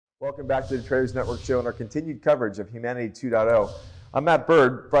Welcome back to the Traders Network Show and our continued coverage of Humanity 2.0. I'm Matt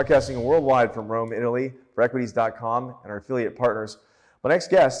Bird, broadcasting worldwide from Rome, Italy, for Equities.com and our affiliate partners. My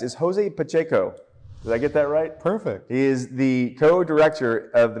next guest is Jose Pacheco. Did I get that right? Perfect. He is the co-director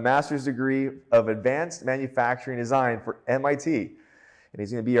of the Master's Degree of Advanced Manufacturing Design for MIT. And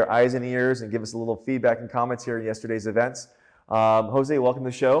he's going to be our eyes and ears and give us a little feedback and comments here in yesterday's events. Jose, welcome to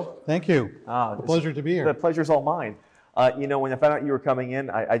the show. Thank you. A pleasure to be here. The pleasure's all mine. When I found out you were coming in,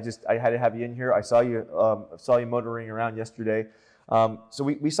 I had to have you in here. I saw you motoring around yesterday. So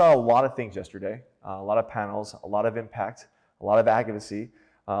we saw a lot of things yesterday, a lot of panels, a lot of impact, a lot of advocacy,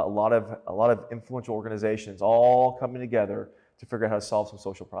 a lot of influential organizations all coming together to figure out how to solve some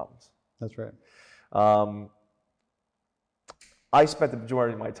social problems. That's right. I spent the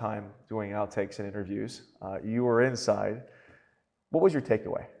majority of my time doing outtakes and interviews. You were inside. What was your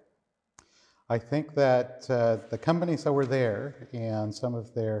takeaway? I think that the companies that were there and some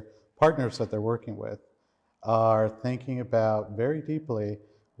of their partners that they're working with are thinking about very deeply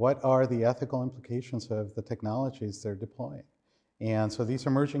what are the ethical implications of the technologies they're deploying. And so these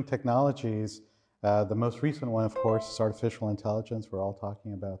emerging technologies, the most recent one, of course, is artificial intelligence. We're all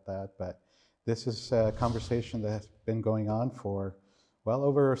talking about that, but this is a conversation that has been going on for well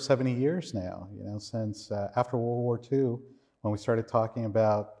over 70 years now, since after World War II, when we started talking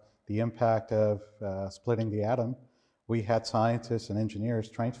about the impact of splitting the atom. We had scientists and engineers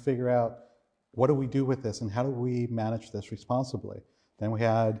trying to figure out what do we do with this and how do we manage this responsibly. Then we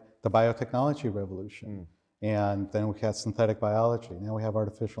had the biotechnology revolution, and then we had synthetic biology. Now we have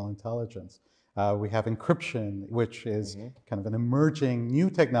artificial intelligence. We have encryption, which is kind of an emerging new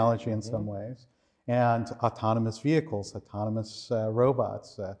technology in some ways, and autonomous vehicles, autonomous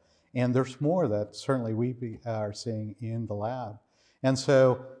robots, and there's more that certainly we are seeing in the lab. And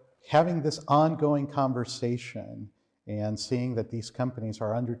so having this ongoing conversation and seeing that these companies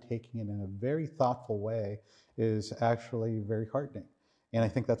are undertaking it in a very thoughtful way is actually very heartening. And I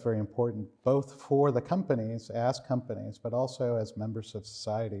think that's very important, both for the companies, but also as members of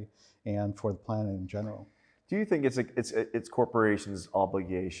society and for the planet in general. Do you think it's corporations'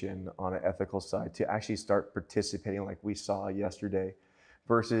 obligation on an ethical side to actually start participating like we saw yesterday,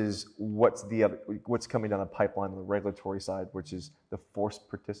 versus what's coming down the pipeline on the regulatory side, which is the forced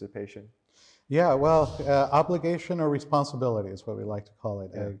participation? Yeah, well, obligation or responsibility is what we like to call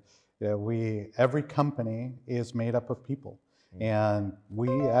it. Every company is made up of people, and we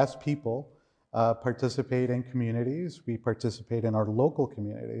as people participate in communities. We participate in our local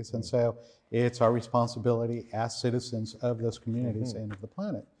communities, and so it's our responsibility as citizens of those communities and of the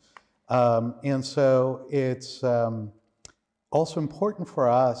planet. And so it's also important for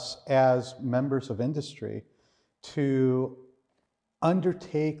us as members of industry to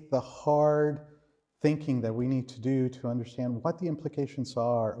undertake the hard thinking that we need to do to understand what the implications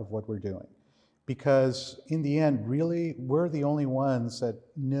are of what we're doing. Because in the end, really, we're the only ones that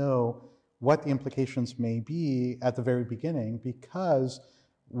know what the implications may be at the very beginning, because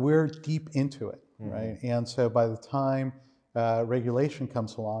we're deep into it, right? And so by the time regulation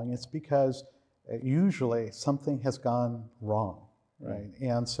comes along, it's because usually something has gone wrong, right?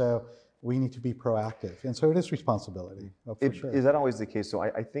 And so we need to be proactive. And so it is responsibility, for sure. Is that always the case? So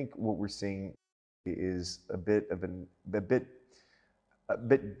I think what we're seeing is a bit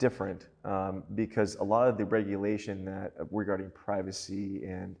different, because a lot of the regulation that regarding privacy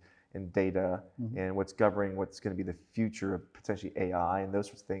and data and what's governing what's going to be the future of potentially AI and those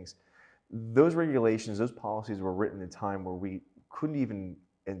sorts of things, those regulations, those policies were written in a time where we couldn't even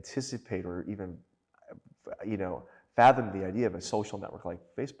anticipate or even fathom the idea of a social network like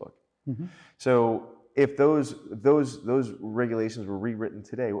Facebook. So if those regulations were rewritten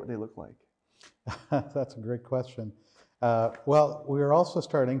today, what would they look like? That's a great question. Well, we're also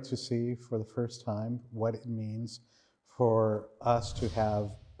starting to see for the first time what it means for us to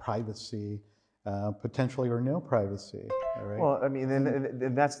have privacy, potentially, or no privacy. Right? Well, I mean,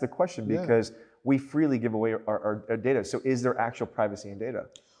 and that's the question, because we freely give away our data. So is there actual privacy in data?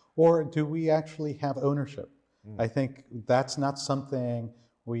 Or do we actually have ownership? I think that's not something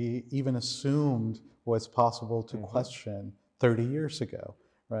we even assumed was possible to question 30 years ago,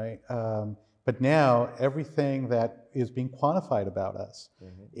 right? But now everything that is being quantified about us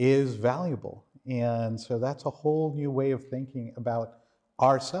is valuable. And so that's a whole new way of thinking about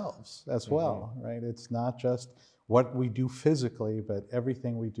ourselves as well, right? It's not just what we do physically, but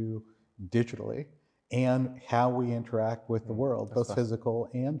everything we do digitally and how we interact with the world, both physical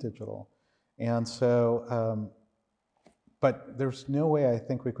and digital. And so, but there's no way I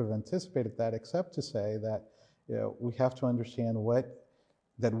think we could have anticipated that, except to say that we have to understand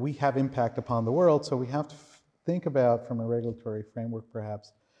that we have impact upon the world. So we have to think about, from a regulatory framework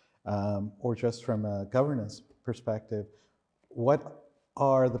perhaps, or just from a governance perspective, what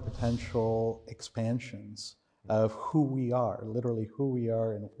are the potential expansions of who we are, literally who we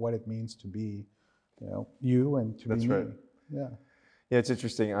are and what it means to be, you and to That's be me. right. Yeah. Yeah, it's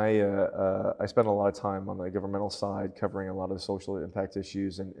interesting. I spent a lot of time on the governmental side covering a lot of the social impact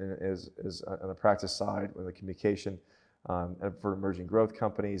issues, and as on the practice side with the communication and for emerging growth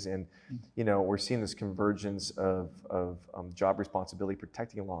companies. And we're seeing this convergence of job responsibility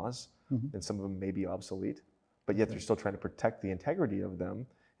protecting laws, and some of them may be obsolete, but yet they're still trying to protect the integrity of them.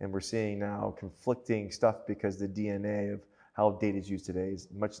 And we're seeing now conflicting stuff because the DNA of how data is used today is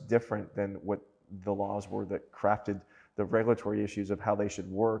much different than what the laws were that crafted the regulatory issues of how they should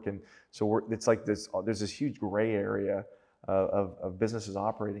work. And so it's like this, there's this huge gray area of businesses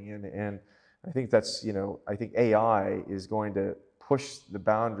operating in. And I think that's, I think AI is going to push the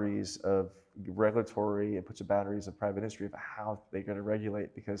boundaries of regulatory and push the boundaries of private industry of how they're going to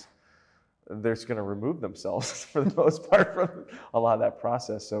regulate, because they're just going to remove themselves for the most part from a lot of that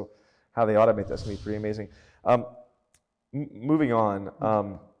process. So how they automate that's going to be pretty amazing. Moving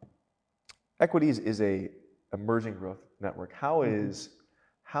on, Equities is a emerging growth network. How is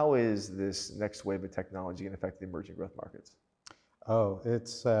this next wave of technology going to affect the emerging growth markets? Oh,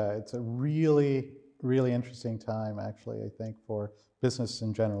 it's a really, really interesting time, actually, I think, for business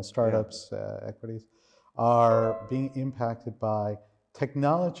in general. Startups, equities, are being impacted by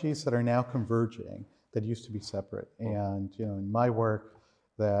technologies that are now converging that used to be separate. And in my work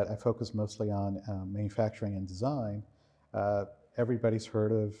that I focus mostly on manufacturing and design, everybody's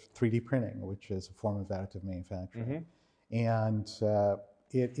heard of 3D printing, which is a form of additive manufacturing. And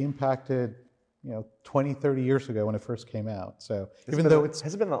it impacted 20, 30 years ago when it first came out. So has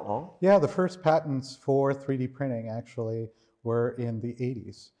it been that long? Yeah, the first patents for 3D printing actually were in the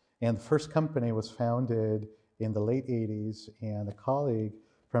 80s. And the first company was founded in the late 80s, and a colleague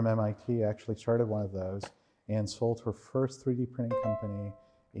from MIT actually started one of those and sold her first 3D printing company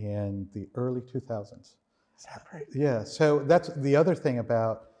in the early 2000s. Is that right? Yeah, so that's the other thing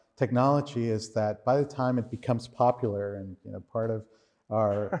about technology, is that by the time it becomes popular and part of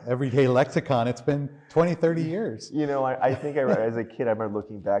our everyday lexicon, it's been 20, 30 years. I think as a kid, I remember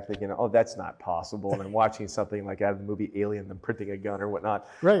looking back thinking, oh, that's not possible. And then watching something like out of the movie Alien, them printing a gun or whatnot.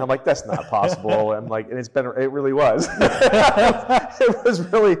 Right. I'm like, that's not possible. I'm like, and it really was. it was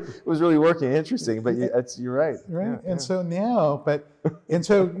really working. Interesting, but you're right. Right. Yeah, and so now,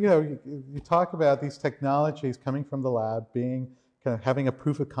 you talk about these technologies coming from the lab being kind of having a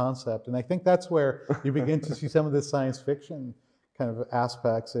proof of concept. And I think that's where you begin to see some of the science fiction kind of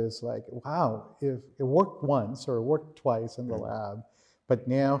aspects, is like, wow, if it worked once or it worked twice in the lab, but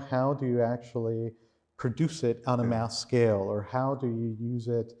now how do you actually produce it on a mass scale, or how do you use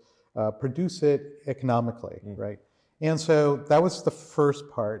it, produce it economically, right? And so that was the first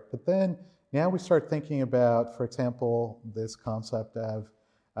part. But then now we start thinking about, for example, this concept of,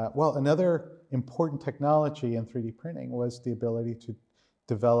 another important technology in 3D printing was the ability to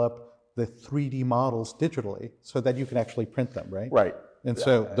develop the 3D models digitally so that you can actually print them, right? Right. And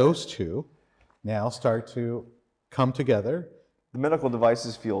so those two now start to come together. The medical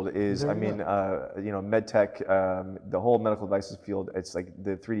devices field is, med tech, the whole medical devices field, it's like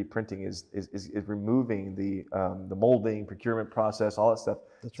the 3D printing is removing the molding, procurement process, all that stuff.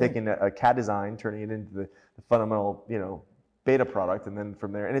 That's taking a CAD design, turning it into the fundamental, beta product, and then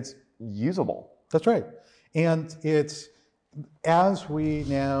from there, and it's usable. That's right. And it's, as we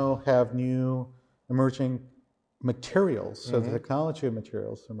now have new emerging materials, so the technology of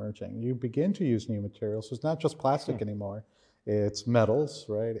materials emerging, you begin to use new materials. So it's not just plastic anymore. It's metals,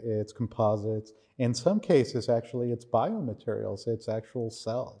 right? It's composites. In some cases, actually, it's biomaterials. It's actual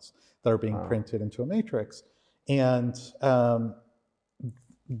cells that are being printed into a matrix. And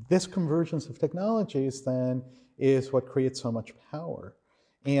this convergence of technologies then is what creates so much power.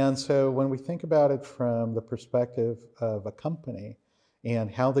 And so when we think about it from the perspective of a company and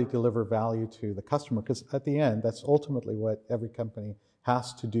how they deliver value to the customer, because at the end, that's ultimately what every company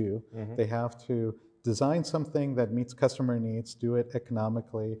has to do. They have to design something that meets customer needs, do it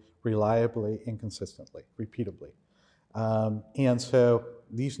economically, reliably, and consistently, repeatably. And so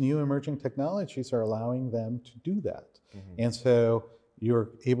these new emerging technologies are allowing them to do that. And so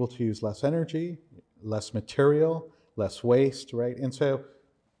you're able to use less energy, less material, less waste, right? And so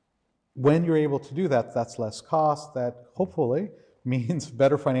when you're able to do that, that's less cost. That hopefully means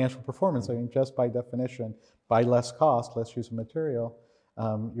better financial performance. I mean, just by definition, by less cost, less use of material,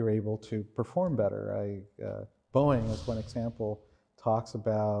 you're able to perform better. Boeing, as one example, talks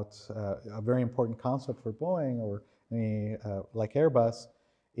about a very important concept for Boeing, or like Airbus,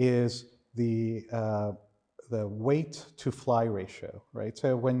 is the the weight to fly ratio, right?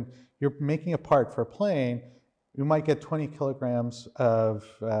 So when you're making a part for a plane, you might get 20 kilograms of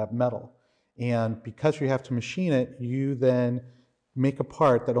metal. And because you have to machine it, you then make a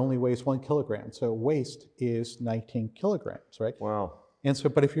part that only weighs 1 kilogram. So waste is 19 kilograms, right? Wow. And so,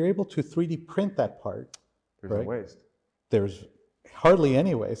 but if you're able to 3D print that part, There's right, no waste. there's hardly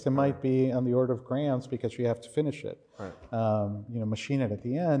any waste. It might be on the order of grams because you have to finish it, machine it at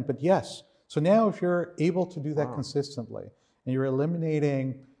the end. But yes, so now if you're able to do that consistently and you're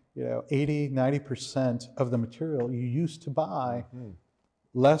eliminating 80, 90% of the material you used to buy,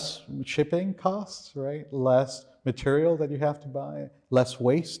 less shipping costs, right? Less material that you have to buy, less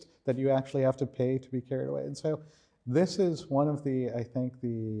waste that you actually have to pay to be carried away. And so this is one of the, I think,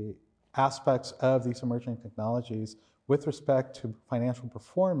 the aspects of these emerging technologies with respect to financial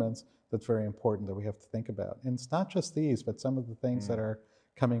performance that's very important that we have to think about. And it's not just these, but some of the things that are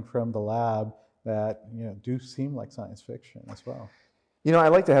coming from the lab that do seem like science fiction as well. I'd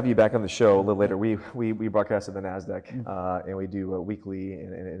like to have you back on the show a little later. We broadcast at the NASDAQ, and we do weekly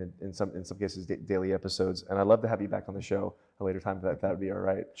and in some cases daily episodes. And I'd love to have you back on the show a later time if that would be all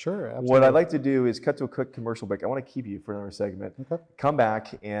right. Sure, absolutely. What I'd like to do is cut to a quick commercial break. I want to keep you for another segment. Okay. Come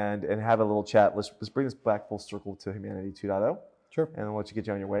back and have a little chat. Let's bring this back full circle to Humanity 2.0. Sure. And then we'll let you get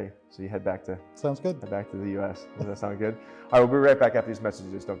you on your way so you head back to Sounds good. Head back to the U.S. Does that sound good? All right, we'll be right back after these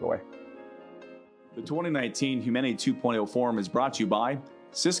messages. Just don't go away. The 2019 Humanity 2.0 Forum is brought to you by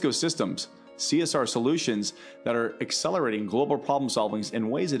Cisco Systems, CSR solutions that are accelerating global problem solvings in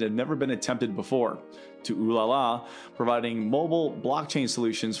ways that have never been attempted before, to Ulala, providing mobile blockchain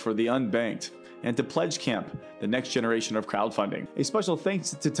solutions for the unbanked, and to Pledge Camp, the next generation of crowdfunding. A special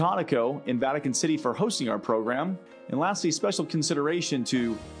thanks to Tonico in Vatican City for hosting our program. And lastly, special consideration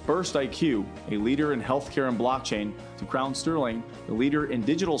to Burst IQ, a leader in healthcare and blockchain, to Crown Sterling, the leader in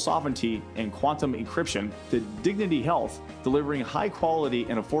digital sovereignty and quantum encryption, to Dignity Health, delivering high quality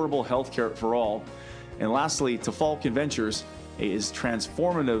and affordable healthcare for all. And lastly, to Falcon Ventures, as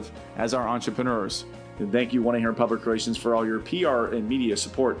transformative as our entrepreneurs. And thank you, 1-800 Public Relations, for all your PR and media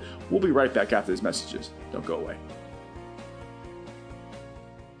support. We'll be right back after these messages. Don't go away.